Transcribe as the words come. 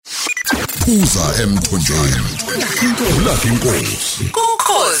Phuza Emthonjeni. Ulaka inkosi.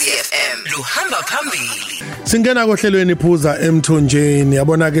 kuLwezi FM luhamba phambili. Singena kohlelweni Phuza Emthonjeni.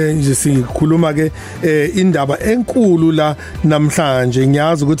 Yabona ke nje sikhuluma ke indaba enkulu la namhlanje.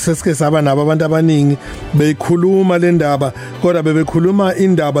 Ngiyazi ukuthi sesike saba nabo abantu abaningi beyikhuluma le ndaba, kodwa bebekhuluma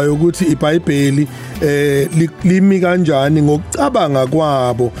indaba yokuthi ibhayibheli limi kanjani ngokucabanga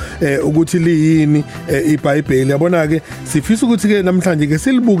kwabo ukuthi liyini ibhayibheli. Yabona ke sifisa ukuthi ke namhlanje ke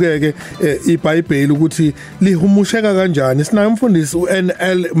silibukeke ibhayibheli ukuthi lihumusheka kanjani. Sinayo Mfundisi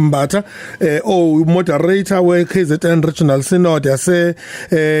NL Mbatha moderator we KZN Regional Synod yase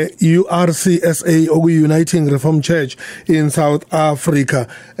URCSA Uniting Reformed Church in South Africa.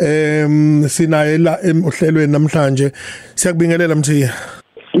 Sinaye la emhlelweni namhlanje. Siyakubingelela Mthiya.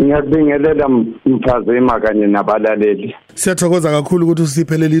 Ngiyabingelela Mfazima kanye nabalaleli. Siyathokoza kakhulu ukuthi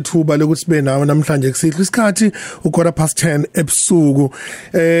usiphelele ithuba lokuthi sibe nawe namhlanje kusihlwa isikhathi u10:15 ebusuku.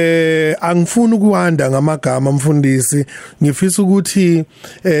 Angifuni ukuwanda ngamagama Mfundisi, ngifisa ukuthi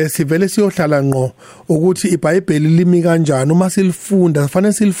sivele siyohlala ngqo ukuthi iBhayibheli limi kanjani. Uma silifunda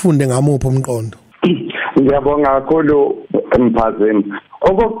kufanele silifunde ngamuphi umqondo. Ngiyabonga kakhulu Mfazima.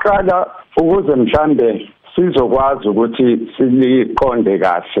 Okokuqala ukuze mhlambe sizokwazi ukuthi siliqonde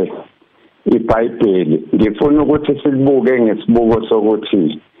kahle iBhayibheli, ngifuna ukuthi silibuke ngesibuko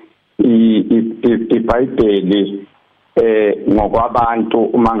sokuthi iBhayibheli ngokwabantu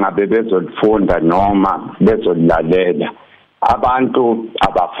uma ngabe bezolifunda noma bezolilalela, abantu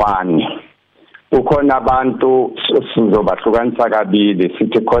abafani. Kukhona abantu sizobahlukanisa kabili,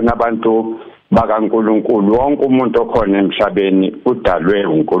 sithi khona abantu bakaNkulunkulu. Wonke umuntu okhona emhlabeni udalwe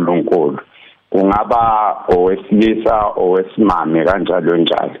uNkulunkulu, kungaba owesilisa owesimame kanjalo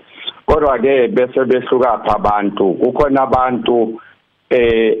njalo. Kodwa ke bese behlukapha abantu. Kukhona abantu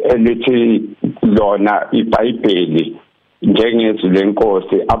elithi lona iBhayibheli njengezwi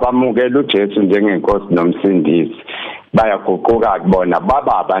lenkosi, abamukela uJesu njengenkosi nomsindisi, bayaguquka kubona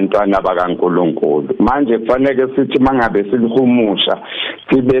baba abantwana bakaNkulunkulu. Manje kufanele sithi mangabe silihumusha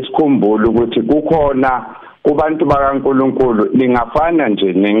sibe sikhumbula ukuthi kukhona kubantu bakaNkulunkulu lingafana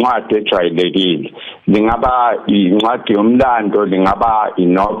nje nencwadi ejwayelekile, lingaba incwadi yomlando, lingaba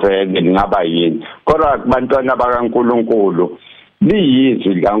inovel, lingaba yini, kodwa kubantwana bakaNkulunkulu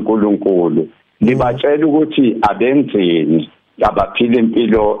liyizwi likaNkulunkulu, libatshela ukuthi abenzeni, abaphile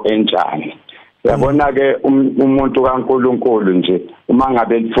impilo enjani. Yabona ke umuntu kaNkulunkulu nje uma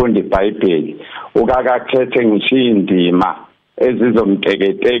ngabe lifunda iBhayibheli ukakakhethe ngisho indima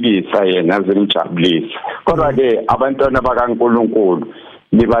ezizomteketekisa yena zimjabulisa. Kodwa ke abantwana bakaNkulunkulu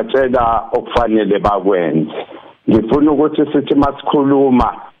libatshela okufanele bakwenze. Ngifuna ukuthi sithi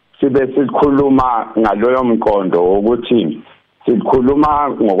masikhuluma sibe sikhuluma ngaloyo mqondo ukuthi sikhuluma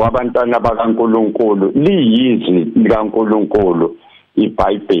ngokwabantwana bakaNkulunkulu, liyizwi likaNkulunkulu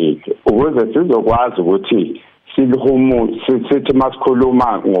iBhayibheli, ukuze sizokwazi ukuthi sithi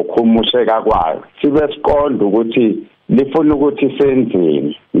masikhuluma ngokuhumusheka kwayo sibe siqonda ukuthi lifuna ukuthi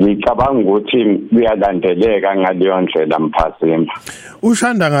senzeni. Ngicabanga ukuthi kuyalandeleka ngaleyo ndlela Mphazima.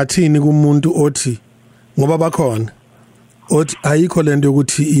 Ushanda ngathini kumuntu othi ngoba bakhona othi ayikho lento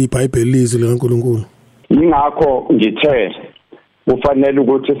yokuthi iBhayibheli lizwi likaNkulunkulu? Ingakho ngithe kufanele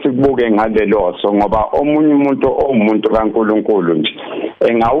ukuthi sikubuke ngaleloso, ngoba omunye umuntu owumuntu kaNkulunkulu nje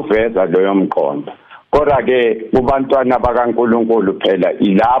engawuveza loyo mqondo. Kodwa ke kubantwana bakaNkulunkulu phela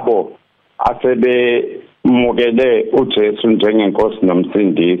ilabo asebe mukele uJesu njengenkosi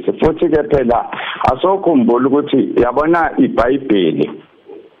nomsindisi. Futhi ke phela asokhumbula ukuthi yabona iBhayibheli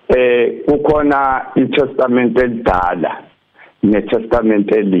kukhona iTestament elidala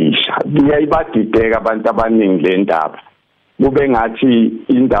neTestament elisha. Biyayibadideka abantu abaningi le ndaba, kube ngathi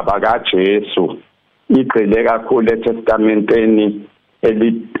indaba kaJesu igcile kakhulu eTestamenteni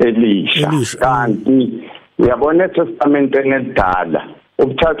elisha, kanti uyabona eTestamenteni elidala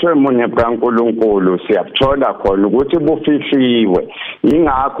ubuthathwe munye bkaNkulunkulu siyathola khona ukuthi bufihliwe.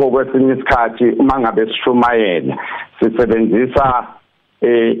 Ingakho kwesinye isikhathi uma ngabe sishumayela sisebenzisa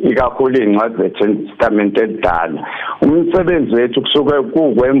ikakhulu incwadi zeTestament elidala. Umsebenzi wethu kusuke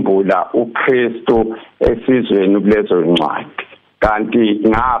kukwembula uKristu esizweni kulezo ncwadi, kanti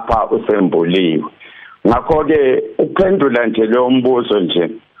ngapha usembuliwe. Ngakho ke uphendula nje lo mbuzo nje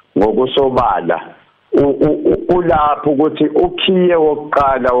ngokusobala ulapho ukuthi ukhiye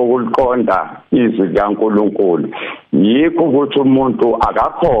wokuqala wokuliqonda izwi likaNkulunkulu yikho ukuthi umuntu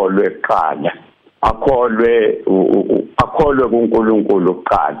akakholwe kuqala, akholwe kuNkulunkulu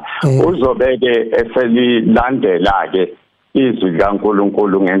kuqala, uzobeke eselilandela ke izwi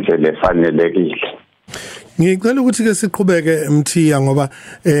likaNkulunkulu ngendlela efanelekile. Ngicela ukuthi ke siqhubeke Mthiya ngoba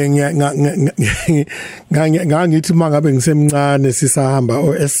ngangithi mangabe ngisemncane sisahamba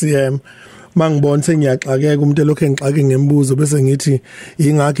oSCM mangibona sengiyaxakeka umuntu lokho engixake ngembuzo bese ngithi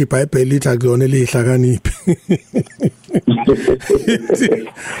ingakho iBhayibheli lithi akuyona elihlakaniphi.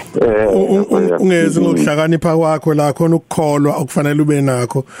 Ungeze ngokuhlakanipha kwakho la khona ukukholwa okufanele ube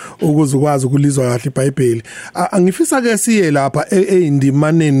nakho ukuze ukwazi ukulizwa kahle iBhayibheli. Angifisa ke siye lapha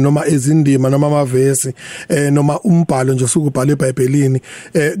eindimaneni noma ezindima noma amavesi noma umbhalo nje usukubhala eBhayibhelini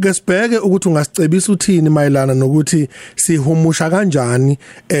ke sibheke ukuthi ungasicebisa uthini mayelana nokuthi sihumusha kanjani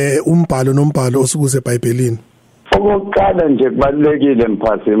umbhalo nombhalo osukuze eBhayibhelini. Okokuqala nje kubalekile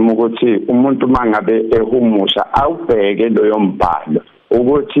mphazima ukuthi umuntu mangabe ehumusha awubheke loyo mbhalo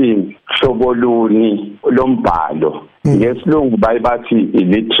ukuthi hlobo luni lombhalo ngesilungu bayibathi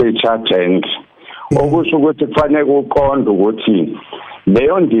literature trend okusho ukuthi kufanele uqonde ukuthi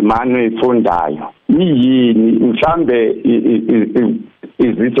leyo ndimano eyifundayo yini mhlambe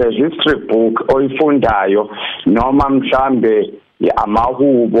is it a history book oyifundayo noma mhlambe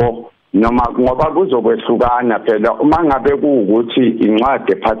amahubo noma ngoba kuzokwehlukana phela uma ngabe kuukuthi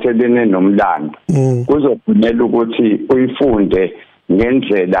incwadi ephathelene nomlando kuzofunela ukuthi uyifunde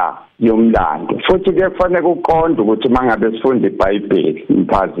ngendlela yomlando futhi ke kufanele uqonde ukuthi mangabe sifunda iBhayibheli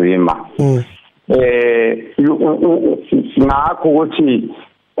mphazima ngakho ukuthi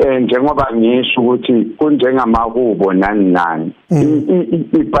njengoba ngisho ukuthi kunjengamahubo nani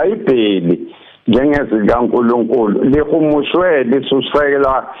iBhayibheli njengezwi kaNkulunkulu lihumushwe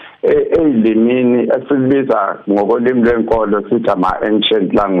lisusekela ezilimini esibiza ngokolimi lwenkolo sithi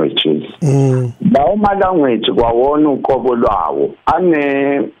ama-ancient languages. Lawo ma-language kwawona uqobo lwawo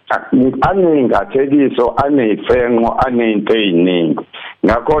aney'ngatheliso aney'fenqo aney'nto ey'ningi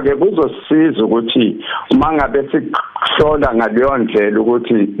ngakho-ke kuzosisiza ukuthi uma ngabe sikuhlola ngaleyo ndlela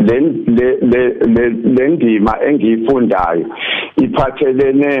ukuthi le ndima engiyifundayo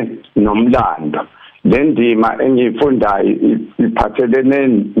iphathelene nomlando le ndima engiyifundayo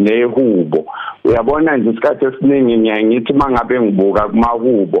iphathelene nehubo uyabona nje isikhathi esiningi ngiyangithi mangabe ngibuka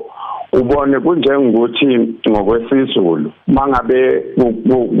kumahubo ubone kunjengokuthi ngokwesizulu mangabe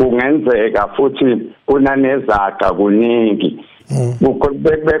kungenzeka futhi kunanezaga kuningi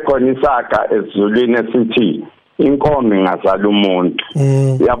bekhona isaga esizulwini esithi inkomo ingazala umuntu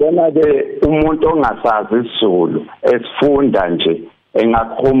uyabona ke umuntu ongasazi isizulu esifunda nje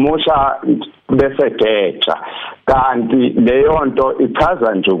engakuhumusha bese geja kanti leyo nto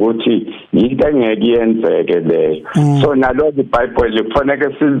ichaza nje ukuthi into engeke yenzeke leyo so nalokho iBhayibheli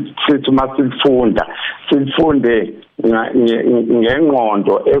kufanele sithi masifunda sifunde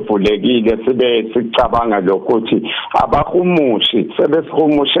ngengqondo evulekile sibe sicabanga lokuthi abahumushi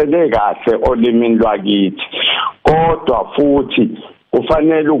sebesihumushele kahle olimini lwakithi kodwa futhi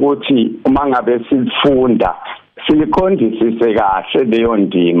kufanele ukuthi uma ngabe sifunda siliqondisise kahle leyo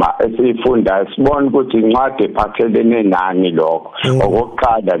ndima esifunda sibone ukuthi incwadi ephathelene nani lokho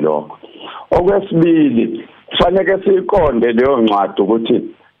okokuqala lokho okwesibili kufanele siqonde leyo ncwadi ukuthi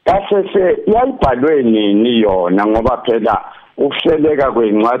kahle yayibhalwe nini yona ngoba phela ukuhleleka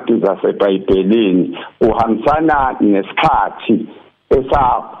kwencwadi zaseBhayibhelini uhambisana nesikhathi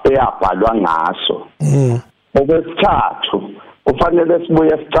eyabhalwa ngaso okwesithathu kufanele sibuye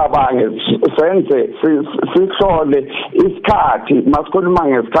sicabange senze sihlole isikhathi masikhuluma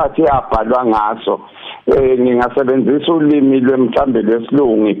ngesikhathi yabhalwa ngaso ngingasebenzisa ulimi lwemhlambe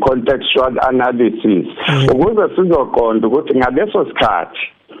lwesilungu contextual analysis ukuze sizoqonda ukuthi ngaleso sikhathi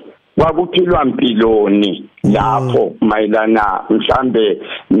kwakuphilwa impiloni lapho mayelana mhlambe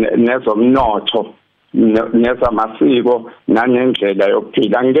nezomnotho nezamasiko nanendlela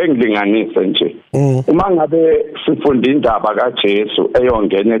yokuphila ngeke ngilinganise nje uma ngabe sifunda indaba kaJesu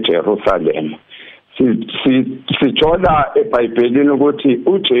eyongena eJerusalem sithola eBhayibhelini ukuthi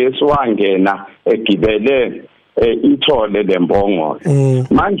uJesu wangena egibele ithole lembongolo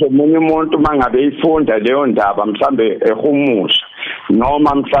manje umunye umuntu mangabe ifunda leyo ndaba mhlambe ehumusha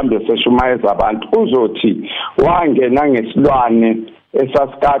noma mhlambe seshumayeza abantu uzothi wangena ngesilwane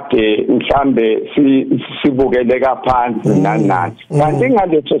esasikade mhlambe sibukeleka phansi nanani kanti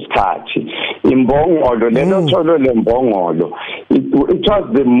ngaleso sikhathi imbongolo lelo tholo lembongolo it was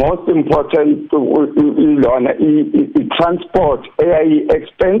the most important ilona i-transport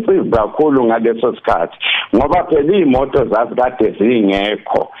expensive kakhulu ngaleso sikhathi ngoba phela imoto zasikade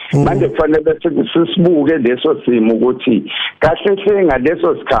zingekho manje kufanele sisibuke leso simo ukuthi kahle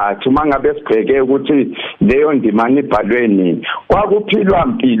ngaleso sikhathi uma ngabe sibheke ukuthi leyo ndimani ibhalwe nini kwakuphilwa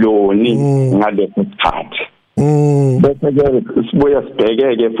impiloni ngaleso sikhathi bese ke sibuye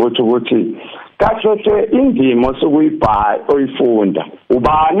sibhekeke futhi ukuthi kahle indima sokuyibhala oyifunda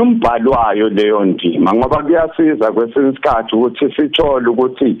ubani umbhali wayo leyo ndima ngoba kuyasiza kwesinye isikhathi ukuthi sithole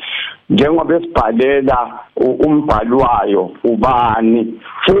ukuthi njengoba esibhalela umbhali wayo ubani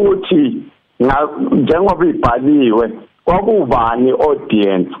futhi njengoba ibhaliwe kwakubani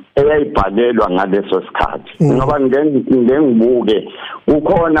audience eyayibhalelwa ngaleso sikhathi ngoba ngibuke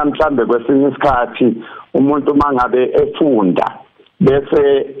ukhona mhlambe kwesinye isikhathi umuntu mangabe efunda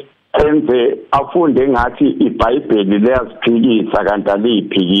bese enze afunde ngathi ibhayibheli liyaziphikisa kanti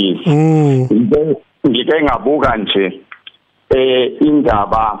aliyiphikisi ngike ngabuka nje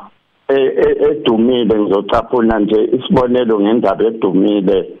indaba edumile ngizocaphuna nje isibonelo ngendaba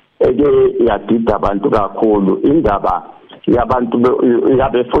edumile eke yadida abantu kakhulu indaba yabantu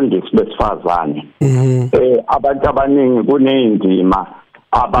yabefundisi besifazane abantu abaningi kunezindima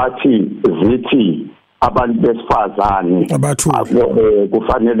abathi zithi abantu besifazane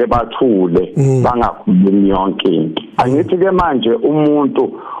kufanele bathule bangakhulumi yonke into angithi ke manje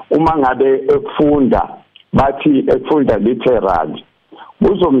umuntu uma ngabe ekufunda bathi ekufunda literally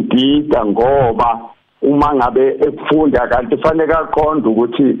uzomdida ngoba uma ngabe ekufunda kanti fanele aqonde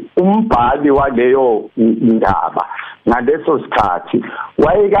ukuthi umbhali waleyo ndaba ngaleso sikhathi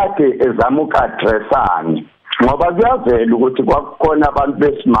wayekade ezama ukadressana ngoba kuyavela ukuthi kwakukhona abantu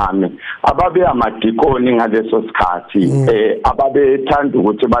besimame ababe amadikoni ngaleso sikhathi ababethanda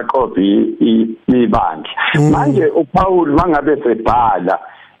ukuthi baqobe ibandla manje uPaul mangabe sebhala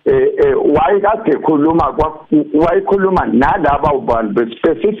wayikhuluma nalabo bantu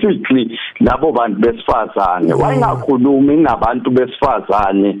specifically labo bantu besifazane wayengakhulumi nabantu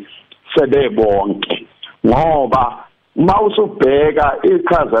besifazane sebebonke ngoba uma usubheka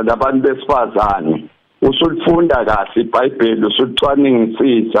ichaza labantu besifazane usulifunda kahle iBhayibheli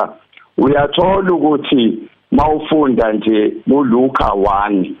usulicwaningisisa uyathola ukuthi mawufunda nje kuLuka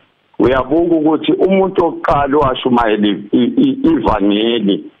 1 uyabuka ukuthi umuntu oqala owashumayela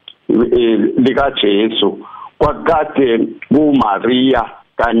ivangeli lika Jesu kwakade kuMaria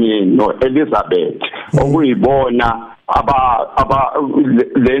kanye noElizabeth okuyibona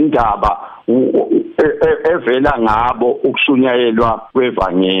le ndaba evela ngabo ukushunyayelwa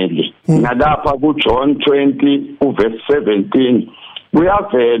kwevangeli nalapha kuJohn 20 uverse 17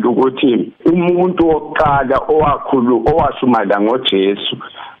 kuyavela ukuthi umuntu oqala owashumayela ngoJesu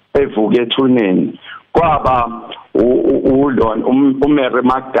evuke ethuneni kwaba uMary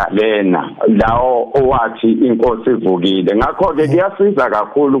Magdalena lawo owathi inkosi ivukile ngakho ke kuyasiza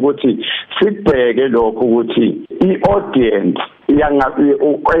kakhulu ukuthi sibheke lokho ukuthi iaudience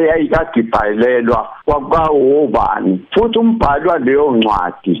eyayikadibhalelwa kwakawubani futhi umbhali waleyo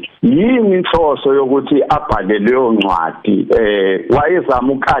ncwadi yini inhloso yokuthi abhale leyo ncwadi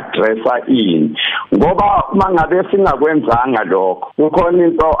wayezama ukadressa ini ngoba mangabe singakwenzanga lokho kukhona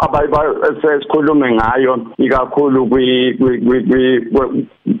into abayisikhulume ngayo ikakhulu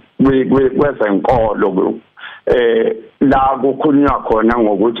kwezenkolo la kukhulunywa khona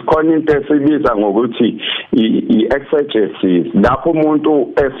ngokuthi khona into esibiza ngokuthi i-exegesis lapho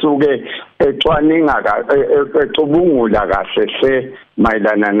umuntu esuke ecwaninga ecubungula kahle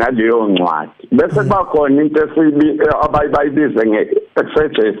mayelana naleyo ncwadi bese kuba khona into abayibize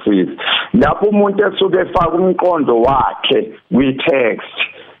nge-exegesis lapho umuntu esuke efaka umqondo wakhe kwi-text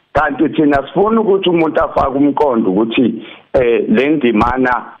kanti thina sifuna ukuthi umuntu afake umqondo ukuthi le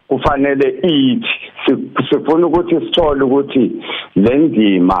ndimana kufanele ithi sifuna ukuthi sithole ukuthi le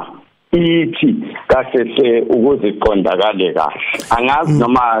ndima ithi kahle ukuziqondakale kahle angazi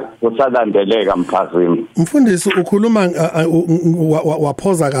noma kusalandeleka Mphazima Mfundisi ukhuluma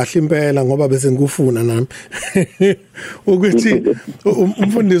waphoza kahle impela ngoba bese ngikufuna nami ukuthi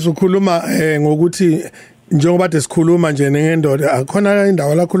umfundisi ukhuluma ngokuthi njengoba desikhuluma nje ngendoda akhona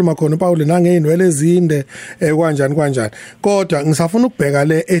indawo la khuluma khona uPaul nangeyinwele ezinde kanjani kodwa ngisafuna ukubheka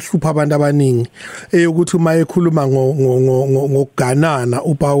le ehlupha abantu abaningi eyokuthi uma ekhuluma ngokuganana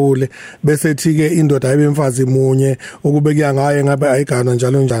uPaul bese thi ke indoda ayebemfazi munye ukube kuya ngaye ngabe ayiganwa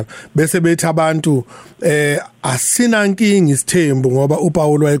njalo bese bethi abantu asina nkingi isithembu ngoba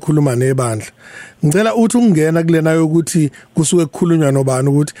uPaul wayekhuluma nebandla ngicela uthi ungena kulena yokuthi kusuke kukhulunywa nobani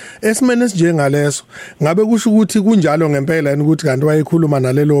ukuthi esimene sinjengaleso ngabe kusho ukuthi kunjalo ngempela ukuthi kanti wayekhuluma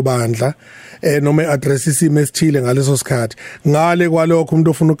nalelo bandla noma address isimo esithile ngaleso sikhathi ngale kwalokho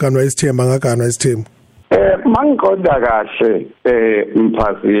umuntu ofuna ukuganwa isithembu angaganwa isithembu mangiqonda kahle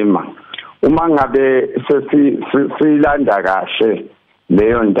Mphazima uma ngabe silanda kahle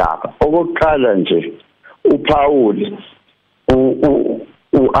leyo ndaba okokuqala nje uPaul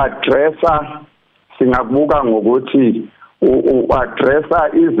uaddressa singakubuka ngokuthi uaddressa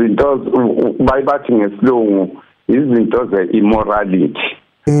izinto bayibathi ngesilungu izinto zeimmorality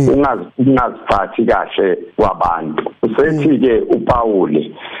ungaziphathi kahle kwabantu. Usethi ke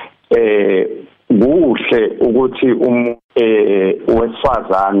uPawuli kuhle ukuthi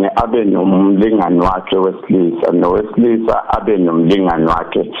wesifazane abe nomlingani wakhe wesilisa nowesilisa abe nomlingani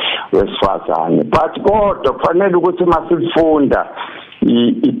wakhe wesifazane, but kodwa kufanele ukuthi masifunda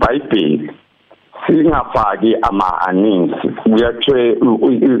ibhayibheli singafaki ama-anisi. Kuyathiwe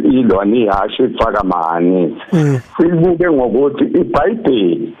ilwane ihashe ifaka ama-anisi. Sibuke ngokuthi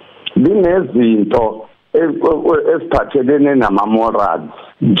ibhayibheli linezinto esiphathelene nama-morals.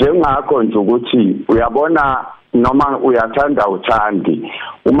 Njengakho nje ukuthi uyabona noma uyathanda uthandi,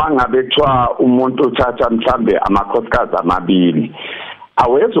 uma ngabe kuthiwa umuntu uthatha mhlambe amakhosikazi amabili,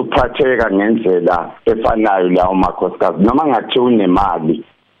 awezi ukuphatheka ngendlela efanayo lawo makhosikazi. Noma ngathi unemali,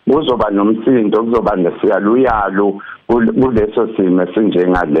 kuzoba nomsindo, kuzoba nesiyaluyalu kuleso simo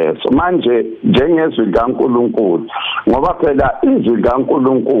esinjengaleso. Manje njengezwi likaNkulunkulu, ngoba phela izwi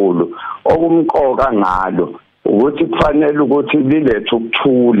likaNkulunkulu okumqoka ngalo ukuthi kufanele ukuthi lilethe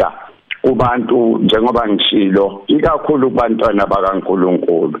ukuthula kubantu, njengoba ngishilo ikakhulu kubantwana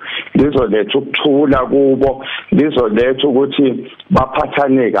bakaNkulunkulu. Lizoletha ukuthula kubo, lizoletha ukuthi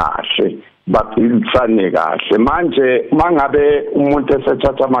baphathane kahle, baphilisane kahle. Manje mangabe umuntu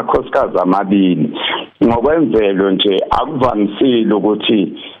esethatha amakhosikazi amabili, ngokwemvelo nje akuvamisile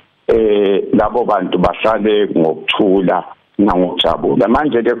ukuthi labo bantu bahlale ngokuthula nangokujabula.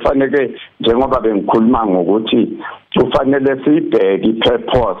 Manje ke kufanele, njengoba bengikhuluma ngokuthi kufanele sibheke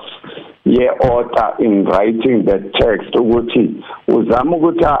i-purpose ye-author in writing the text, ukuthi uzama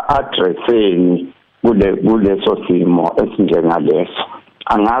ukuthi addresseni kuleso simo esinjengaleso.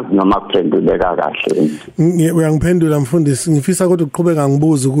 Angazi noma kuphenduleka kahle. Uyangiphendula Mfundisi. Ngifisa kodwa ukuqhubeka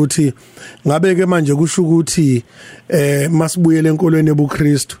ngibuza ukuthi ngabe ke manje kusho ukuthi masibuyele enkolweni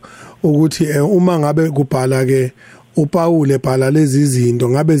yobuKristu ukuthi uma ngabe kubhala ke uPawule ebhala lezi zinto,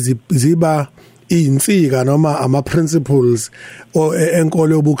 ngabe ziba insika noma ama principles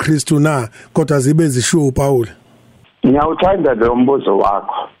enkolo yobuKristu na, kodwa zibe zishiwo uPawule? Ngiyawuthanda lo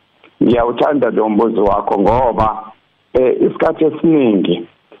mbuzo wakho, ngoba isikhathi esiningi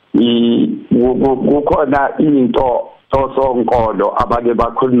kukhona into sonkolo abake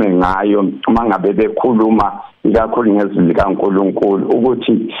bakhulume ngayo mangabe bekhuluma ikakhulu ngezwi likaNkulunkulu,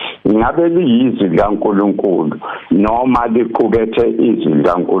 ukuthi ngabe liyizwi likaNkulunkulu noma liqukethe izwi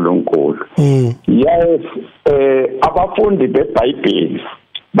likaNkulunkulu. Yes, abafundi beBhayibheli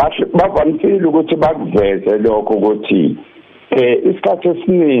bavamisile ukuthi bakuveze lokho ukuthi isikhathi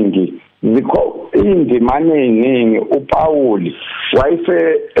esiningi indima eningi uPawuli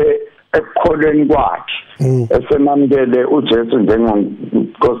wayese ekukholweni kwakhe esemamukele uJesu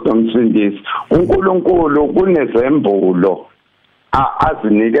njengoNkosi noMsindisi. uNkulunkulu kunezembulo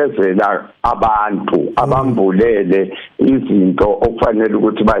azinikezela abantu abambulele izinto okufanele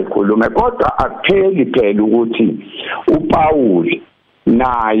ukuthi bayikhulume, kodwa akupheli phela ukuthi uPawuli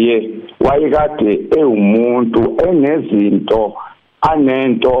naye wayekade ewumuntu enezinto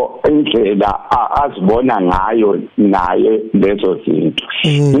anento indlela azibona ngayo naye lezo zinto.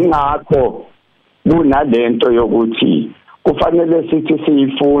 Ingakho kunalento yokuthi kufanele sithi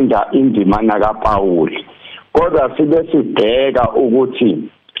siyifunda indima kaPawuli, kodwa sibe sibheka ukuthi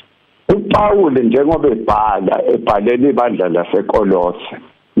uPawuli njengoba ebhalela ibandla laseKolose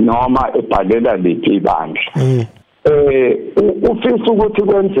noma ebhalela liphi ibandla, ufisa ukuthi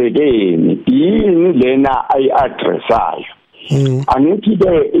kwenzekeni yini lena ayi-addressayo. Angithi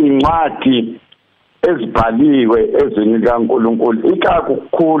ke incwadi ezibhaliwe ezwini likaNkulunkulu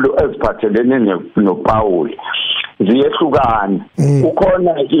ikakhulu eziphathelene noPawuli ziyehlukana.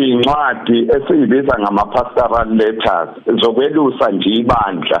 Kukhona incwadi esiyibiza ngama-pastoral letters zokwelusa nje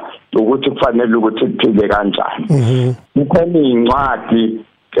ibandla ukuthi kufanele ukuthi liphile kanjani. Kukhona incwadi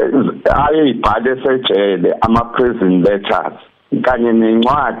ayibhale esejele, ama-prison letters, kanye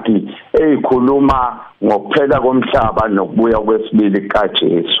nencwadi eyikhuluma ngokuphela komhlaba nokubuya kwesibili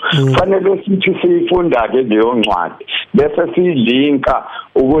kaJesu. Kufanele sithi siyifunda ke leyo ncwadi bese siyilinka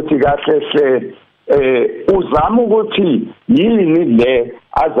ukuthi kahle uzama ukuthi yini le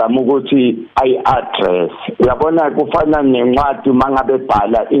azama ukuthi ayi-address. Uyabona kufana nencwadi mangabe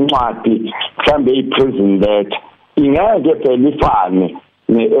bhala incwadi mhlambe i-prison letter, ingeke phela ifane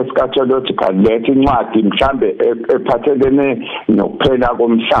ne-eschatological letter, incwadi mhlambe ephathelene nokuphela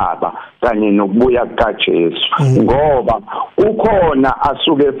komhlaba kanye nokubuya kukaJesu, ngoba ukhona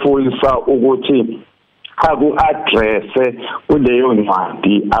asuke efuyisa ukuthi aku-addresse kuleyo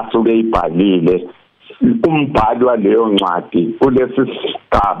ncwadi asuke ibhalile. Umbhali waleyo ncwadi kulesi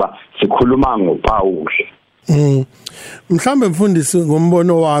sigaba sikhuluma ngoPawuli. Mhlambe Mfundisi,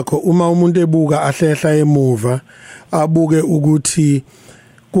 ngombono wakho, uma umuntu ebuka ahlehla emuva abuke ukuthi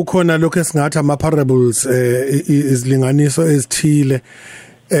kukhona lokho esingathi ama parables izilinganiso ezithile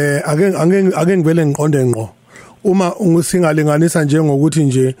ake ngivele ngiqonde ngqo uma singalinganisa njengokuthi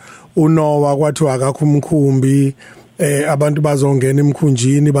nje uNoah kwathi akakho umkhumbi abantu bazongena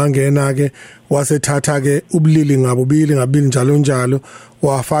emkhunjini bangena ke wasethatha ke ubulili ngabubili njalo njalo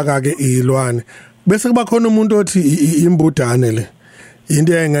wafaka ke izilwane bese kuba khona umuntu othi imbudane le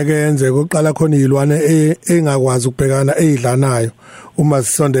into engeke yenze oqala khona izilwane engakwazi ukubhekana ezidlanayo uma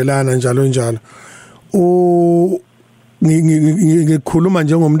sisondelana njalo njalo ngikhuluma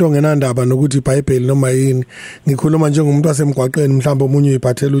njengomuntu ongenandaba nokuthi iBhayibheli noma yini ngikhuluma njengomuntu wasemgwaqeni mhlawumbe omunye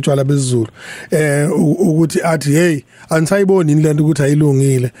uyiphathela utshwala bezulu ukuthi athi hey anisayiboni lento ukuthi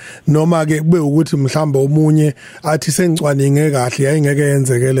ayilungile noma ke kube ukuthi mhlawumbe omunye athi sengicwaninge kahle yayingeke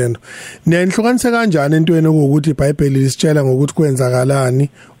yenzeke lento nenhlukanise kanjani entweni ukuthi iBhayibheli lisitshela ngokuthi kwenzakalani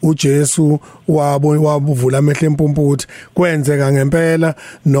uJesu wabuvula amehlo empumputhi kwenzeka ngempela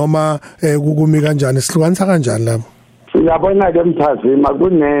noma kukumi kanjani sihlukanisa kanjani lapho Siyabona ke Mthazima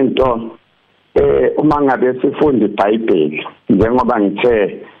kunento uma ngabe sifunda iBhayibheli njengoba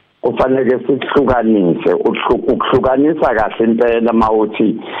ngithe kufanele sihlukanise ukuhlukanisa kahle impela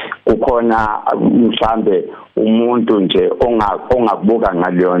mawuthi kukhona mhlambe umuntu nje ongakubuka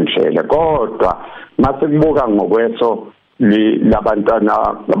ngaleyo ndlela kodwa masikubuka ngokweso labantwana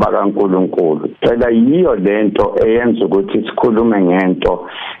bakaNkulunkulu phela yiyo lento eyenza ukuthi sikhulume ngento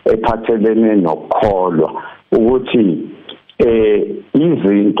ephathelene nokukholwa ukuthi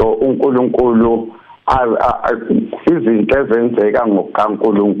izinto uNkulunkulu izinto ezenzeka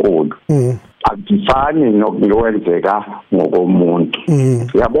ngokaNkulunkulu akufani nokwenzeka ngokomuntu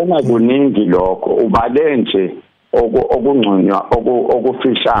yabona kuningi lokho ubale nje okungconywa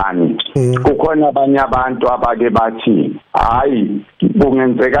okufishane kukhona abanye abantu abake bathi hayi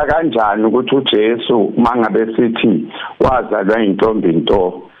kungenzeka kanjani ukuthi uJesu mangabe sithi wazalwa intombi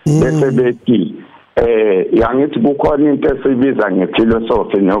into bese bethi yangithi kukhona into esibiza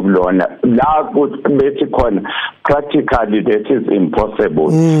ngephilosophy nokulona la bethi khona practically that is impossible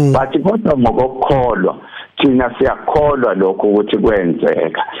but kodwa ngokukholwa thina siyakholwa lokho ukuthi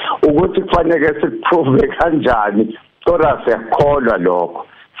kwenzeka ukuthi kufanele siprove kanjani kodwa siyakholwa lokho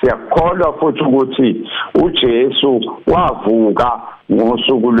siyakholwa futhi ukuthi uJesu wavuka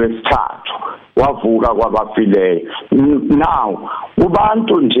ngosuku lwesithathu wavuka kwabafileyo now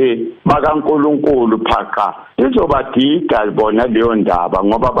kubantu nje bakaNkulunkulu phaqa izobadida bona leyo ndaba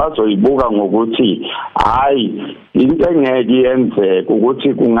ngoba bazoyibuka ngokuthi hayi into engeke yenzeke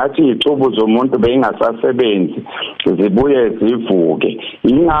ukuthi kungathi izicubu zomuntu beyingasasebenzi zibuye zivuke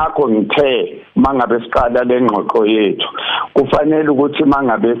ingakho ngithe mangabe siqala lengxoxo yethu kufanele ukuthi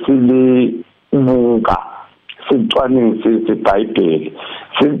mangabe silibuka sicwaningisise iBhayibheli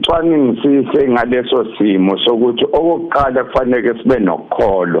sicwaningisise ngaleso simo sokuthi okokuqala kufanele sibe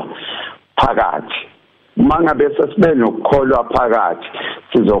nokukholwa phakathi mangabe sibe nokukholwa phakathi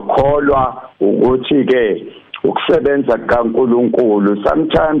sizokholwa ukuthi ke ukusebenza kaNkulunkulu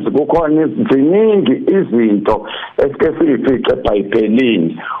sometimes kukhona iziningi izinto esike sifice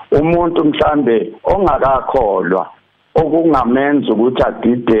eBhayibhelini umuntu mhlambe ongakakholwa okungamenza ukuthi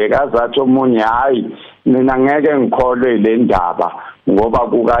adideke azathi omunye hayi mina ngeke ngikholwe le ndaba ngoba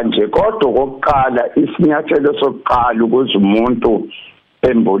kukanje kodwa kokuqala isinyathelo sokuqala ukuze umuntu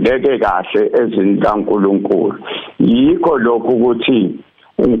embuleke kahle ezini kaNkulunkulu yikho lokho ukuthi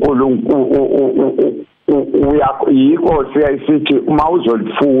uNkulunkulu yikho siyasithi uma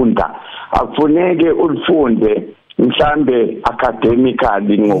uzolifunda akufuneke ulifunde mhlambe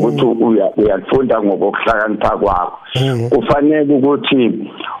academically ngokuthi uyafunda ngokuhlakanipha kwakho kufanele ukuthi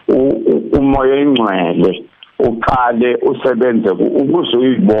umoya engcwele uqale usebenze ukuze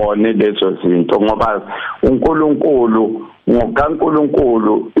uyibone lezo zinto ngoba uNkulunkulu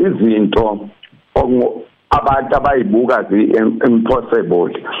ngokaNkulunkulu izinto abantu abayibuka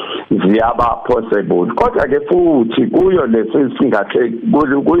impossible ziyaba possible kodwa ke futhi kuyo lesingahle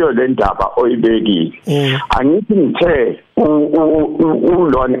kuyo le ndaba oyibekile angithi ngithe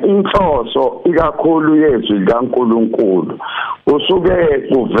ulona inhloso ikakhulu yezwi likaNkulunkulu usuke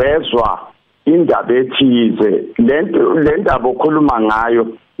kuvezwa indaba ethize le ndaba okhuluma ngayo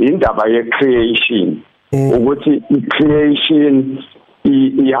indaba ye-creation ukuthi i-creation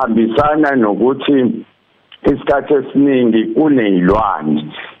ihambisana nokuthi isikhathi esiningi kunezilwane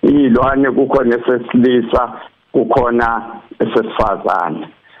izilwane kukhona esesilisa kukhona esesifazana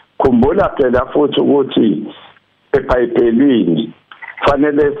khumbula phela futhi ukuthi eBhayibhelini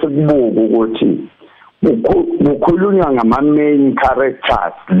fanele sikubuke ukuthi kukhulunywa ngama main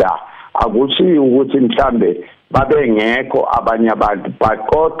characters la akuthi ukuthi mhlambe babengekho abanye abantu but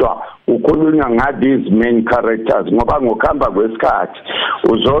kodwa ukhulunywa ngadiz main characters ngoba ngokuhamba kwesikhathi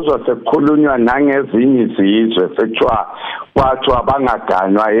uzozwa sekukhulunywa nangezinye izizwe sekuthiwa kwathiwa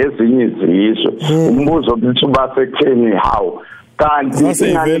abangaganwa ezinye izizwe umbuzo ukuthi basekutheni how kanti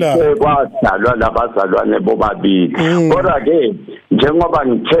ingane kwadalwa labazalwane bobabili kodwa ke njengoba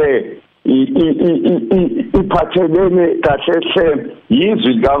ngithe iphathelene kahle hle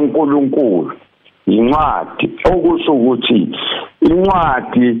yizwi likaNkulunkulu incwadi okusho ukuthi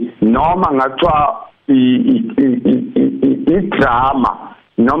incwadi noma ngathiwa idrama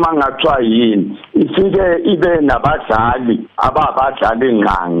noma ngathiwa yini ifike ibe nabadlali ababadlali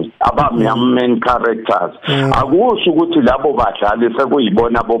ngqangi main characters akusho ukuthi labo badlali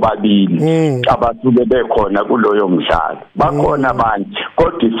sekuyibona bobabili abasuke bekhona kuloyo mdlalo bakhona abanye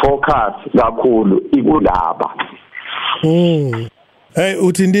kodwa ifocus kakhulu ikulaba Hey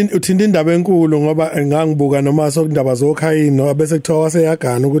uthindi indaba enkulu ngoba ngangibuka noma sokundaba zokhayino bese kuthiwa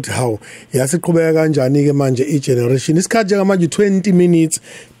waseyagana ukuthi hawu yasiqhubeka kanjani ke manje igeneration isikhathi nje 20 minutes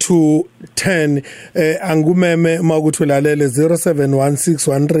to 10 angumeme makuthi ulalele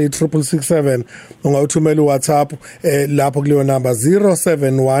 0716136667 ungawuthumela uWhatsApp lapho kuleyo number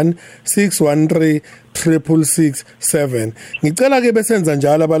 0716136667 ngicela ke besenza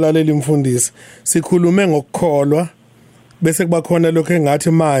njalo abalaleli Mfundisi sikhulume ngokukholwa bese kuba khona lokho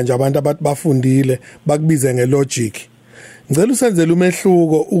engathi manje abantu abathi bafundile bakubize ngelogic ngicela usenzele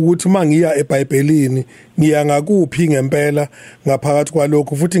umehluko ukuthi mangiya eBhayibhelini ngiya ngakuphi ngempela ngaphakathi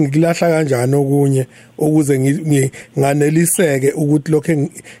kwalokho futhi ngikulahla kanjani okunye ukuze nganeliseke ukuthi lokho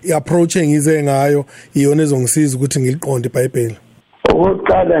iapproach engize ngayo iyona ezongisiza ukuthi ngiliqonde iBhayibheli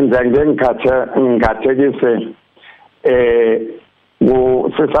ukuqala nje ngingakathekise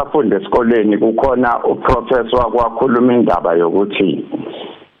sisafunda esikoleni kukhona uprofessor wakwakhuluma indaba yokuthi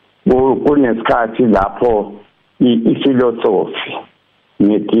kunesikhathi lapho iphilosophy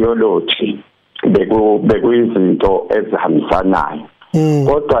netheology bekuyizinto ezihambisanayo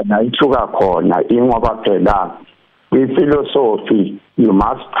kodwa nayithuka khona ingoba phela kwiphilosophy you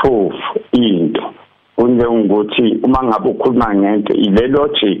must prove into kunjengokuthi uma ngabe ukhuluma ngento ile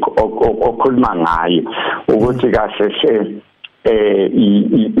logic okhuluma ngayo ukuthi kahle hle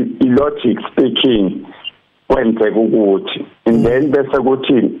logic speaking kwenzeka ukuthi and then bese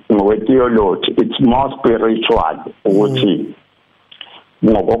kuthi ngokwetheology it's more spiritual ukuthi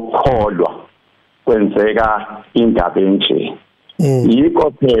ngokukholwa kwenzeka indaba enje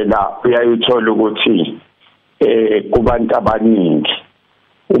yikho phela uyayithola ukuthi kubantu abaningi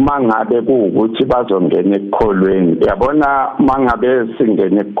uma ngabe kuukuthi bazongena ekukholweni uyabona mangabe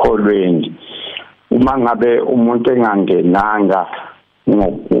singena ekukholweni uma ngabe umuntu engangenanga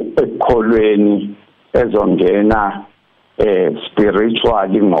ekukholweni ezongena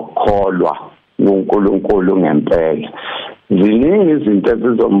spiritually ngokukholwa uNkulunkulu ngempela ziningi izinto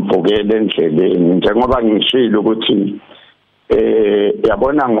ezizomvukela endleleni njengoba ngishilo ukuthi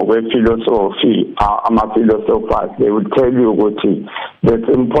yabona ngokwephilosophy ama-philosophers they will tell you ukuthi it's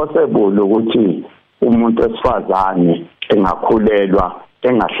impossible ukuthi umuntu esifazane engakhulelwa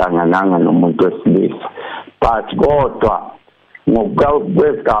engahlangananga nomuntu wesilisa but kodwa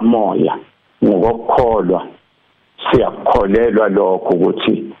ngokwezikamoya ngokukholwa siyakholelwa lokho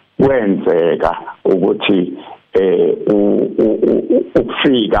ukuthi kwenzeka ukuthi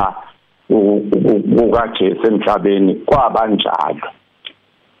ukufika kukaJesu emhlabeni kwabanjalo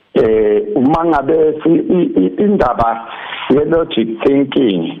uma ngabe indaba ye-logic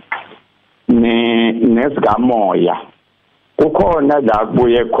thinking nezikamoya kukhona la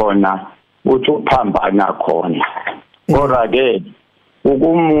kubuye khona ukuthi uphambana khona kodwa ke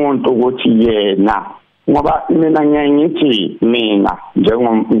ukumuntu ukuthi yena ngoba mina ngiyayithi mina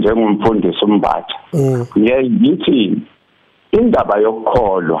njengomfundisi uMbatha ngiyayithi indaba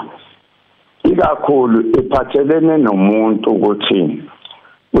yokukholwa ikakhulu iphathelene nomuntu ukuthi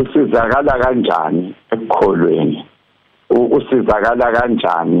usizakala kanjani ekukholweni usizakala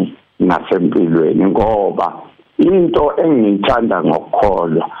kanjani nasempilweni ngoba into engiyithanda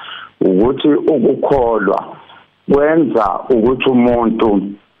ngokukholwa ukuthi ukukholwa kwenza ukuthi umuntu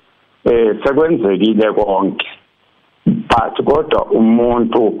sekwenzekile konke but kodwa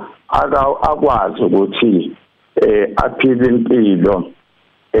umuntu akwazi ukuthi aphile impilo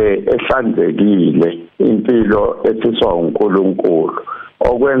ehlanzekile impilo ethiswa uNkulunkulu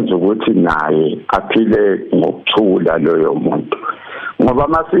okwenza ukuthi naye aphile ngokuthula loyo muntu ngoba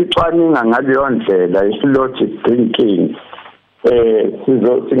masicwaninga ngaleyo ndlela i-logic thinking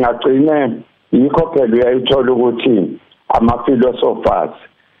singagcine yikho phela uyayithola ukuthi ama-philosophers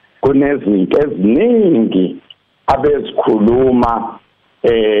kunezinto eziningi abezikhuluma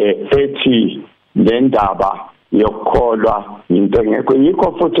ethi le ndaba yokukholwa into engekho.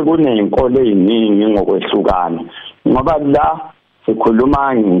 Yikho futhi kunezinkolo eziningi ngokwehlukana, ngoba la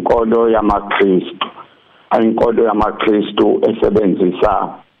sikhuluma ngenkolo yamaKristu, inkolo yamaKristu esebenzisa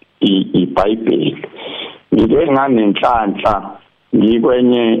ibhayibheli. Ngike nganenhlanhla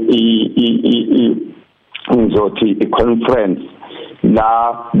ngikwenye ngizothi i-conference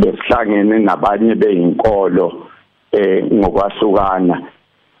la besihlangene nabanye beyinkolo ngokwahlukana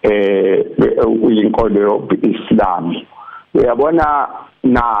uyinkolo yobuIslam. Uyabona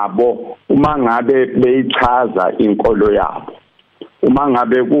nabo uma ngabe beyichaza inkolo yabo, uma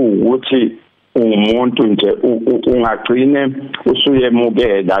ngabe kuukuthi umuntu nje ungagcine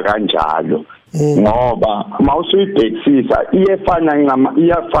usuyemukela kanjalo, ngoba mawusuyibhekisisa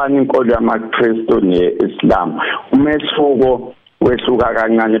iyafana inkolo yamaKristu neIslam. Umehluko wehluka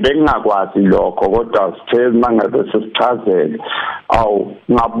kancane, bengingakwazi lokho, kodwa sithe mangabe sesichazele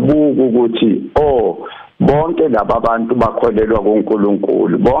ngabuka ukuthi bonke laba bantu bakholelwa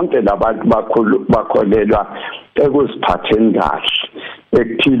kuNkulunkulu, bonke labantu bakholelwa ekuziphatheni kahle,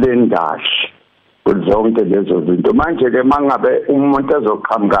 ekuphileni kahle, zonke lezo zinto. Manje ke mangabe umuntu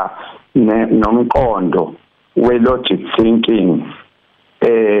ezoqhamuka nomqondo we-logic thinking,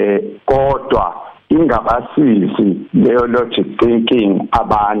 kodwa ingabasizi leyo logic thinking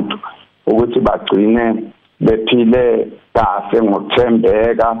abantu ukuthi bagcine bephile kahle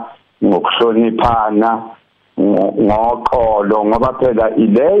ngokuthembeka, ngokuhloniphana, ngoqolo, ngoba phela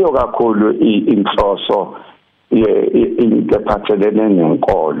ileyo kakhulu inhloso into ephathelene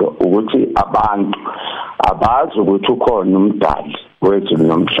nenkolo, ukuthi abantu abazi ukuthi ukhona umdali wezulu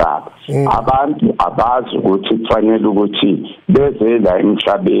nomhlaba. Abantu abazi ukuthi kufanele ukuthi beze la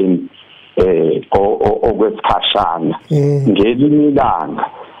emhlabeni okwesikhashana, ngelinye ilanga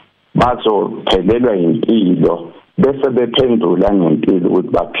bazophelelwa impilo bese bephendula ngempilo ukuthi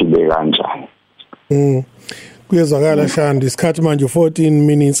baphile kanjani. Kuyezwakala Shandi, isikhathi manje 14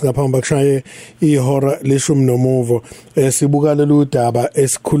 minutes ngaphambi kushaye ihora leshumi nomuvo. Sibuka lolu daba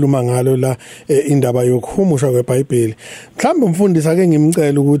esikhuluma ngalo la, indaba yokuhumusha kweBhayibheli. Mhlawumbe umfundisi ake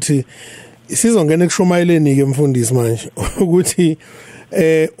ngimcela ukuthi sizongena ekushumayeleni ke mfundisi manje ukuthi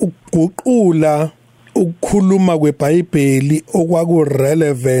ukuguqula ukukhuluma kweBhayibheli okwaku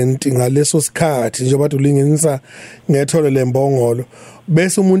relevant ngaleso sikhathi njengoba ulingenisa ngetholo lembongolo,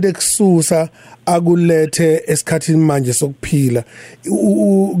 bese umuntu ekususa akulethe esikhathini manje sokuphila.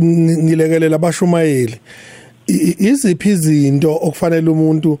 Ngilekelela abashumayeli, iziphi izinto okufanele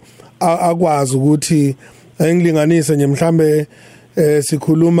umuntu akwazi ukuthi ngilinganise nje mhlambe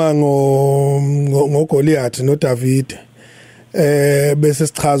sikhuluma ngoGoliath noDavid, bese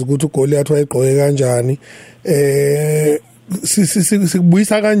sichaza ukuthi uGoliath wayegqoke kanjani,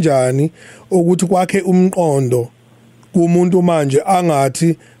 sikubuyisa kanjani ukuthi kwakhe umqondo kumuntu manje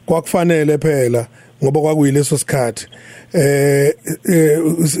angathi kwakufanele phela ngoba kwakuyileso sikhathi.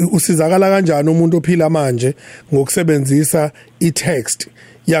 Usizakala kanjani umuntu ophila manje ngokusebenzisa i-text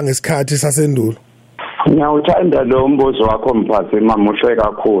yangesikhathi sasendulo? Ngiyawuthanda lo mbuzo wakho Mphathi, mamuhle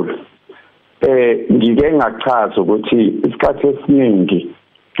kakhulu. Ngike ngachaza ukuthi isikhathi esiningi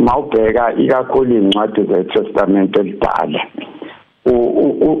mawubheka ikakhulu incwadi zeTestament elidala,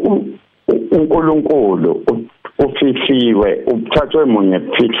 uNkulunkulu ufihliwe, uthathwe munye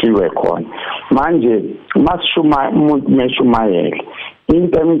ufihliwe khona. Manje umuntu meshumayela,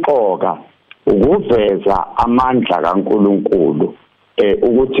 into emqoka ukuveza amandla kaNkulunkulu,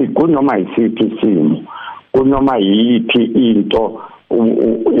 ukuthi kunoma isiphi isimo, kunoma yiphi into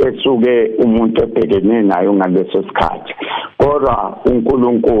esuke umuntu ebhekene nayo ngaleso sikhathi, kodwa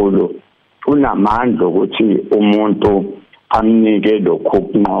uNkulunkulu unamandla ukuthi umuntu amnike lokho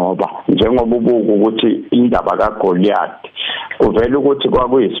kunqoba. Njengoba ubuka ukuthi indaba kaGoliath kuvela ukuthi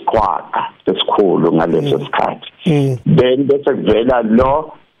kwakuyisiqhwaga esikhulu ngaleso sikhathi, then bese kuvela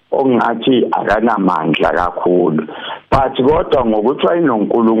lo ongathi akanamandla kakhulu, but kodwa ngokuthi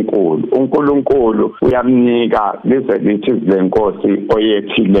wayenoNkulunkulu, uNkulunkulu uyamnika lize lithi lenkosi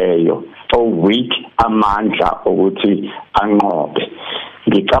oyethileyo, weak, amandla ukuthi anqobe.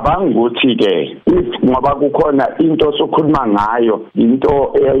 Ngicabanga ukuthi ke ngoba kukhona into sokhuluma ngayo,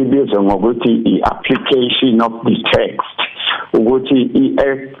 into eyayibizwa ngokuthi i-application of the text, ukuthi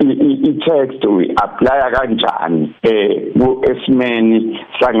i-text uyi-apply kanjani esimeni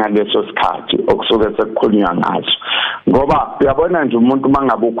sangaleso sikhathi okusuke sekukhulunywa ngaso. Ngoba uyabona nje umuntu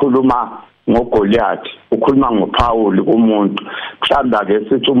mangabe ukhuluma ngoGoliath, ukhuluma ngoPaul kumuntu, mhlawumbe ake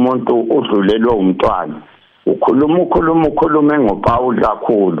sithi umuntu udlulelwe umntwana, ukhuluma ngoPaul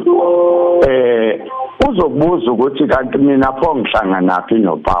kakhulu, uzokubuza ukuthi kanti mina pho ngihlangana naphi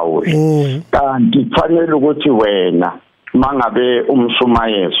noPaul, kanti kufanele ukuthi wena mangabe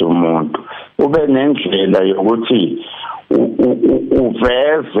umshumayeza umuntu ube nendlela yokuthi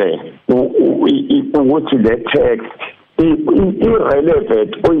uveze ukuthi le text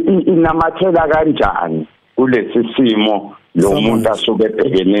irrelevant inamathela kanjani kulesi simo lo muntu asuke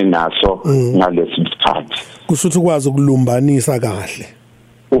ebhekene naso ngalesi sikhathi. Kushuthi ukwazi ukulumbanisa kahle.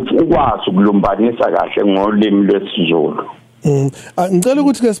 Ukwazi ukulumbanisa kahle ngolimi lwesiZulu. Ngicela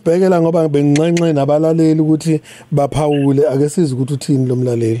ukuthi ke sibhekela ngoba benginxenxe nabalaleli ukuthi baphawule ake size ukuthi uthini lo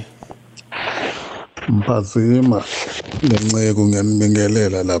mlaleli. Mphazima lenceko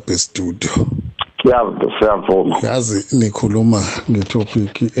ngiyanibingelela lapha e-studio. Siyavuma. Yazi nikhuluma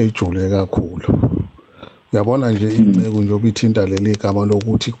ngetopic ejule kakhulu. Uyabona nje inceko nje obithinta leli gama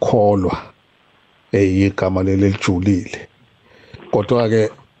lokuthi kholwa igama lelijulile. Kodwa ke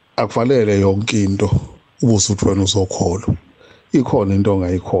akufanele yonke into ubusuthi wena uzokholwa. Ikhona into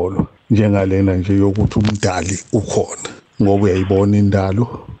ongayikholwa njengalena nje yokuthi umdali ukhona ngoba uyayibona indalo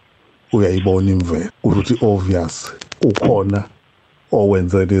uyayibona imvelo ukuthi obvious ukhona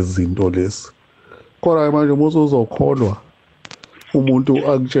owenze lezi zinto lezi. Kodwa manje umuntu uzokholwa umuntu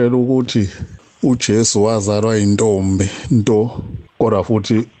akutshela ukuthi uJesu wazalwa intombi nto kodwa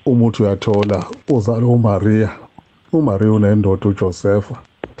futhi umuntu uyathola uzalwa uMaria unendoda uJosepha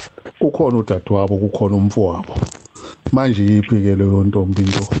kukhona udadewabo kukhona umfowabo manje yiphi ke leyo ntombi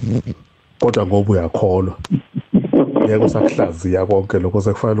nto kodwa ngoba uyakholwa yeke usakuhlaziya konke lokho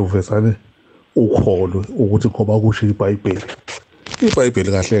sekufanele uvesane ukholwe ukuthi ngoba kusho ibhayibheli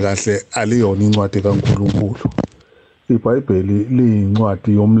kahle kahle aliyona incwadi kaNkulunkulu. Ibhayibheli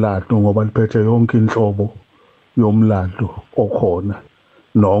liyincwadi yomlando ngoba liphethe yonke inhlobo yomlando okhona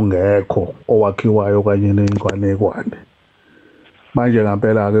nongekho owakhiwayo kanye neinganekwane. Manje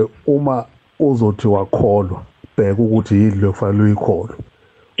ngempela ke uma uzothi wakholwa bheka ukuthi yini lokufanele uyikholwe.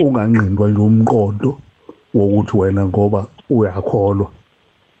 Unganqindwa nje umqondo wokuthi wena ngoba uyakholwa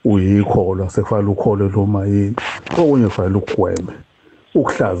uyikholwa sekufanele ukholwe noma yini. Okunye kufanele ukugweme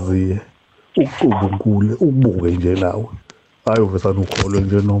ukuhlaziye ukucubungule ubuke nje nawe hayi uvesana ukholwe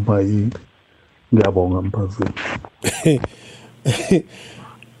nje noma yini. Ngiyabonga Mphazima.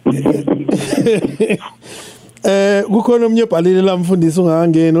 Kukhona omnye bhalile la mfundisi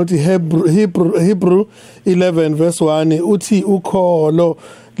ungangena uthi Hebrew 11 verse 1 uthi ukholo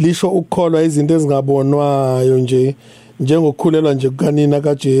lisho ukukholwa izinto ezingabonwayo nje njengokukhulelwa nje kukanina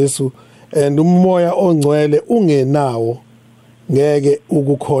kaJesu and umoya ongcwele ungenawo ngeke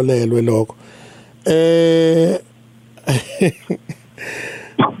ukukholelwe lokho.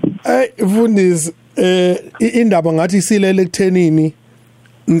 Mfundisi indaba ngathi silele kuthenini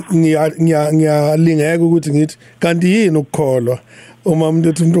ngiyalingeka ukuthi ngithi kanti yini ukukholwa uma umuntu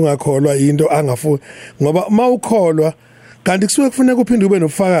ethi umuntu ungakholwa into angafuni ngoba mawukholwa kanti kusuke kufuneka uphinde ube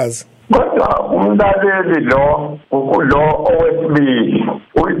nobufakazi. Kodwa umlaleli lo owesibili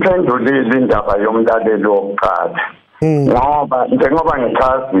uyiphendulile indaba yomlaleli wokuqala ngoba njengoba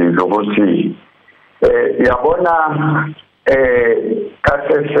ngichazile ukuthi yabona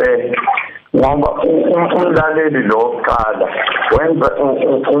kasese ngoba umlaleli lo wokuqala wenza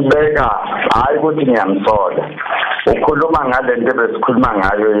ubeka hayi ukuthi ngiyamsola ukhuluma ngale nto besikhuluma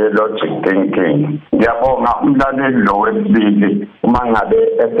ngayo ye-logic thinking. Ngiyabonga umlaleli lo wesibili uma ngabe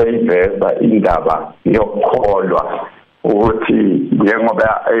eseyiveza indaba yokukholwa ukuthi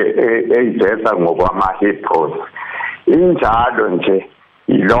njengoba eyiveza ngokwama-Hebrews injalo nje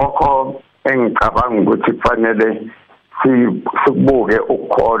ilokho engicabanga ukuthi kufanele sibuke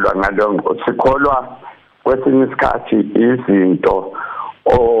ukukholwa ngalonto sikholwa kwesinye isikhathi izinto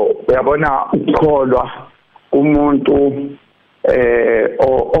uyabona ukukholwa umuntu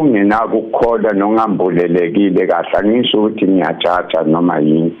ongenako ukukholwa nongambulelekile kahle angisho ukuthi ngiyajaja noma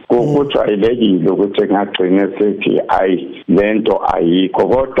yini kujwayelekile ukuthi ngagcine sethi ayi lento ayikho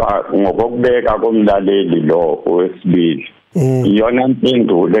kodwa ngokubeka komlaleli lo owesibili iyona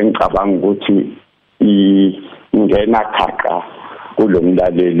impendulo engicabanga ukuthi ingena khaka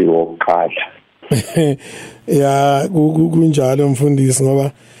kulomlaleli wokuqala. Ya kunjalo mfundisi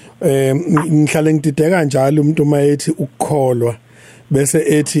ngoba ngihlale ngidideka kanjalo umuntu uma ethi ukukholwa bese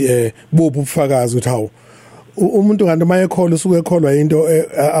ethi buphi ubufakazi uthi hawo umuntu kanti uma ekholwa usuke ekholwa into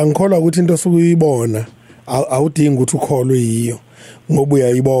angikholwa ukuthi into sukuyibona awudingi ukuthi ukholwe yiyo ngoba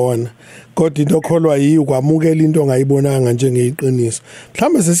uyayibona kodwa into okholwa yiyo ukwamukela into ongayibonanga njengeyiqiniso.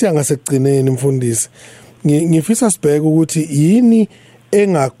 Mhlawumbe sesiya ngasekugcineni mfundisi ngifisa sibheke ukuthi yini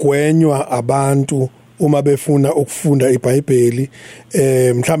engagwenywa abantu uma befuna ukufunda iBhayibheli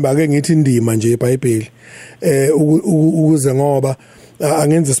mhlawumbe ake ngithi indima nje iBhayibheli ukuze ngoba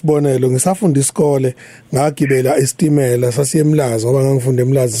angenze isibonelo ngisafunda isikole ngagibela isitimela sasiye eMlazi ngoba ngangifunda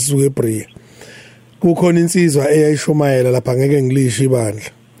eMlazi sisuke eBriya kukhona insizwa eyayishumayela lapha ngeke ngilisho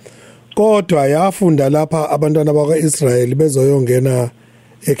ibandla kodwa yafunda lapha abantwana bakwaIsrayeli bezoyongena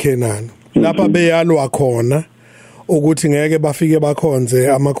eKenani lapha beyalwa khona ukuthi ngeke bafike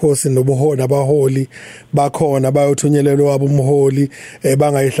bakhonze amakhosi nobuholi abaholi bakhona bayothunyelelwa abumholi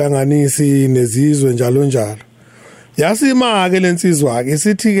bangayihlanganisi nezizwe njalo njalo yasima ke lensizwa ke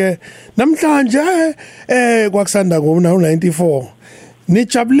sithi ke namhlanje kwakusanda ngo-94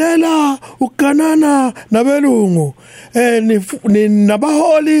 nijabulela ukuganana nabelungu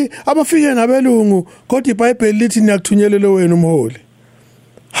nabaholi abafike nabelungu kodwa iBhayibheli lithi niyakuthunyelele wena umholi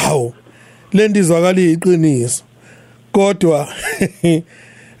hawo lendizwakali iqiniso kodwa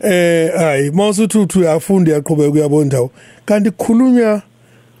hayi mawusuthi uyafunda uyaqhubeka uyabonda kanti kukhulunywa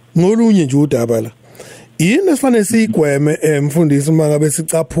ngolunye nje udaba la yini esifanele sigweme mfundisi uma ngabe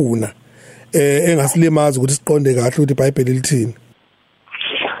sicaphuna engasilimazi ukuthi siqonde kahle ukuthi iBhayibheli lithini.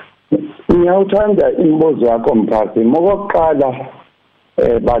 Ngiyawuthanda imibuzo yakho Mphathi. Mokokuqala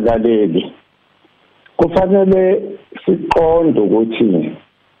balaleli kufanele siqonde ukuthi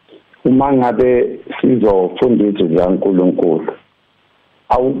uma ngabe sizofundisa zikaNkulunkulu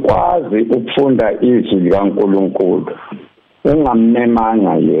awukwazi ukufunda izwi likaNkulunkulu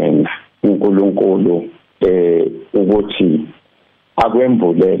ungamemanga yena uNkulunkulu ukuthi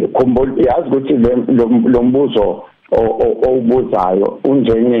akwembulele. Khumbula yazi ukuthi lo mbuzo owubuzayo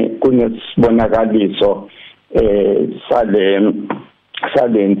unjenge kunesibonakaliso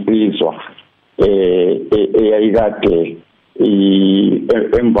sale nsizwa eyayikade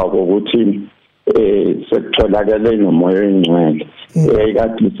emva kokuthi sekutholakele nomoya oyingcwele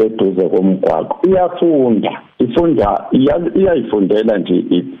eyayikade iseduze komgwaqo iyayifundela nje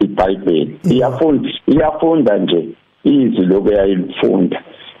iBhayibheli iyafunda nje izwi lokho yayilifunda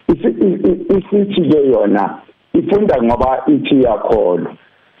isithi ke yona ifunda ngoba ithi yakholwa.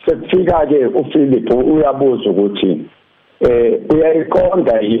 Sekufika ke uPhilip uyabuza ukuthi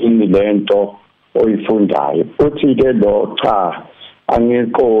uyayiqonda yini lento oyifundayo. Uthi ke lo cha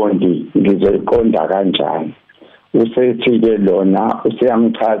angiqondi ngizoyiqonda kanjani. Usethi ke lona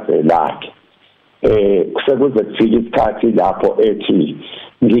useyamchazela ke sekuze kufika isikhathi lapho ethi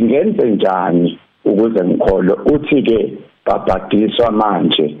ngingenze njani ukuze ngikholwe. Uthi ke babhadiswa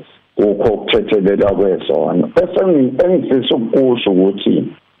manje ukho ukuthethelelwa kwezono. Bese engifisa ukusho ukuthi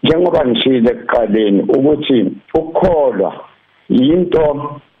njengoba ngishilo ekuqaleni ukuthi ukukholwa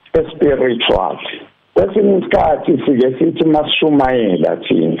yinto espiritual. Kwesinye isikhathi sike sithi masishumayela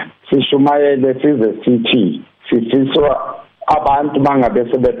thina sishumayele size sithi sifiswa abantu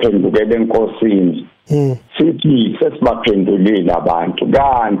bangabe sebephendukele enkosini sithi sesibaphendulile abantu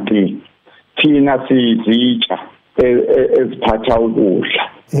kanti thina sizitsha eziphatha ukudla.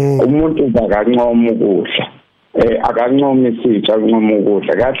 Umuntu akancoma ukudla akancoma isitsha akancoma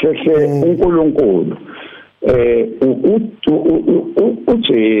ukudla kahle hle uNkulunkulu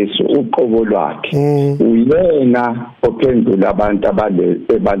uJesu uqobo lwakhe uyena ophendula abantu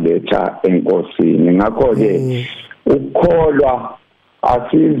abaletha enkosini. Ngakho ke ukukholwa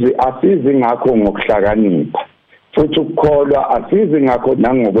asizi ngakho ngokuhlakanipha futhi ukukholwa asizi ngakho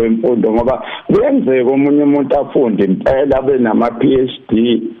nangokwemfundo ngoba kuyenzeka omunye umuntu afunde impela abe nama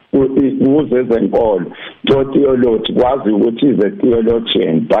PhD ukuze ezenkolo theology kwazi ukuthi ize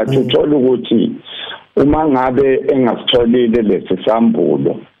theologian but uthola ukuthi uma ngabe engasitholile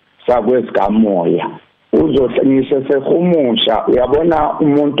lesisambulo sakwesikamoya uzohlanganisa sehumusha. Uyabona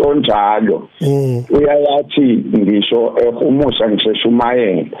umuntu onjalo uyayathi ngisho ehumusha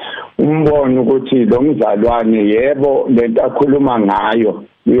ngisheshumayela umbona ukuthi lo mzalwane yebo lento akhuluma ngayo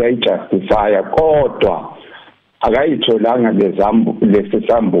uyayijustify kodwa akayitholanga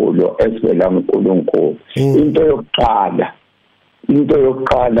lesisambulo esivela kuNkulunkulu. Into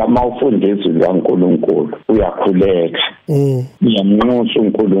yokuqala mawufundisa uNkulunkulu uyakhuleka uyamnxusa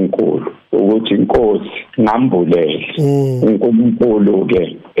uNkulunkulu ukuthi inkosi ngambulele uNkulunkulu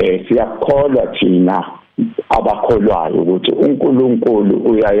ke siyakholwa thina abakholwayo ukuthi uNkulunkulu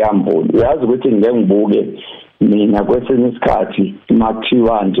uyayambula. Uyazi ukuthi ngeke ngibuke mina kwesinye isikhathi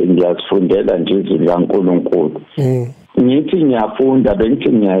makuthiwa nje ngiyazifundela nje izwi likaNkulunkulu ngithi ngiyafunda bengithi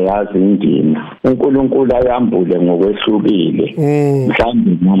ngiyayazi indima uNkulunkulu ayambule ngokwehlukile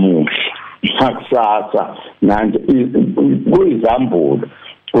mhlawumbe namuhla kusasa manje kuyizambulo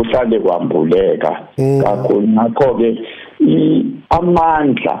uhlale kwambuleka kakhulu. Ngakho ke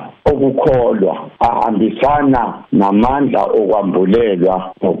amandla okukholwa ahambisana namandla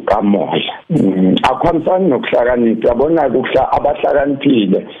okwambulelwa ngokamoya. Akuhambisani nokuhlakanipha. Yabona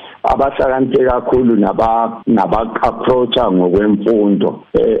abahlakaniphile abahlakaniphe kakhulu naba-approacha ngokwemfundo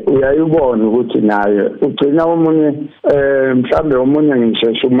uyayibona ukuthi naye ugcina omunye mhlambe omunye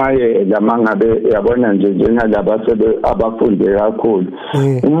ngisheshumayela mangabe yabona nje njengalaba abafunde kakhulu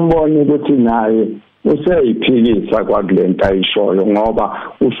umbone ukuthi naye useyiphikisa kwakulento ayishoyo ngoba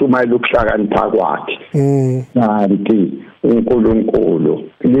ushumayela ukuhlakanipha kwakhe kanti uNkulunkulu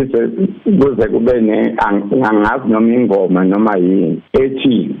kuze kube angazi noma ingoma noma yini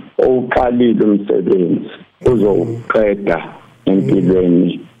ethi uqalile umsebenzi uzowuqeda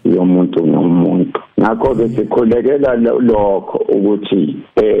empilweni yomuntu nomuntu. Ngakho-ke sikhulekela lokho ukuthi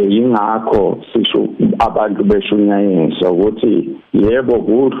yingakho sisho abantu beshunyayiswa ukuthi yebo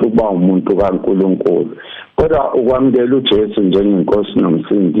kuhle ukuba umuntu kaNkulunkulu, kodwa ukwamukela uJesu njengenkosi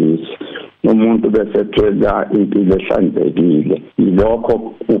nomsindisi umuntu bese phela impilo ehlanzekile,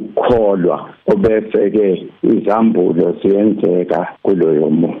 yilokho ukukholwa obese-ke izambulo ziyenzeka kuloyo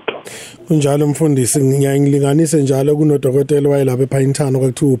muntu. Kunjalo mfundisi, ngiyalinganise njalo kunodokotela wayelapha ePhayintana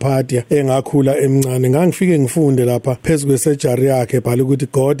kwakuthiwa uPhadia engakhula emncane. Ngangifike ngifunde lapha phezu kwesurgery yakhe bhala ukuthi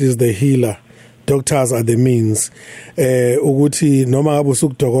God is the healer, doctors are the means. Ukuthi noma ngabe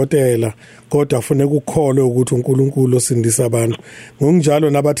usukudokotela kodwa kufanele ukukholwe ukuthi uNkulunkulu osindisa abantu. Ngokunjalo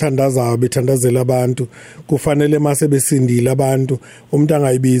nabathandazayo bethandazela abantu kufanele mase besindile abantu umuntu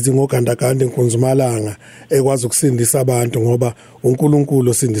angayibizi ngogandaganda enkunzumalanga ekwazi ukusindisa abantu ngoba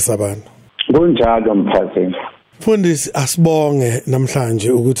uNkulunkulu osindisa abantu. Kunjalo mphakathi. Mfundisi, asibonge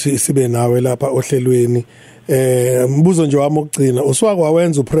namhlanje ukuthi sibe nawe lapha ohlelweni. Mbuzo nje wami ukugcina, uswake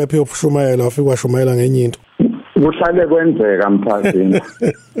wawenza uprep yokushumayela wafika washumayela ngenye into? Kuhlale kwenzeka mphakathi.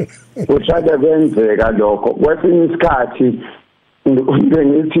 Kuhlale kwenzeka lokho. Kwesinye isikhathi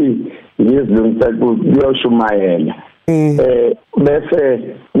ngithi ngizilungisela ukuyoshumayela. Bese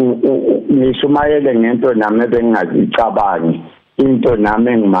ngishumayele ngento nami bengingazicabangi. Into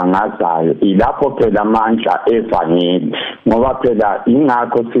nami engimangazayo ilapho phela amandla evangeli, ngoba phela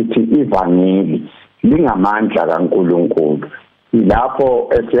ingakho sithi ivangeli lingamandla kaNkulunkulu. Ilapho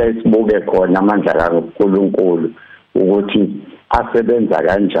esiyasibuke khona amandla kaNkulunkulu ukuthi asebenza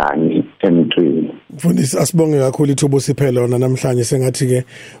kanjani emntwini. Mfundisi, asibonge kakhulu ithubo siphe lona namhlanje, sengathi ke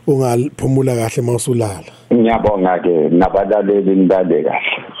ungaphumula kahle mawusulala. Ngiyabonga ke nabalaleli nibale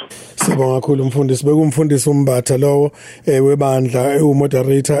kahle. Sibonga kakhulu mfundisi, bekumfundisi uMbatha lowo webandla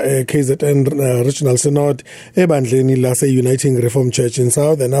umoderator KZN Regional Synod ebandleni lase Uniting Reformed Church in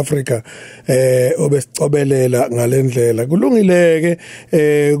Southern Africa. Obesicobelela ngalendlela kulungileke,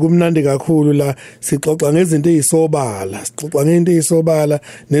 kumnandi kakhulu la sixoxa ngezinto ezisobala, sixoxa ngento ezisobala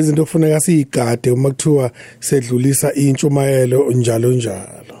nezinto kufuneka siyigade uma kuthiwa sedlulisa intshumayelo njalo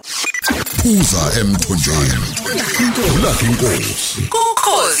njalo. Phuza Emthonjeni, ulaka inkosi.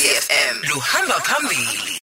 kuLwezi FM luhamba phambili.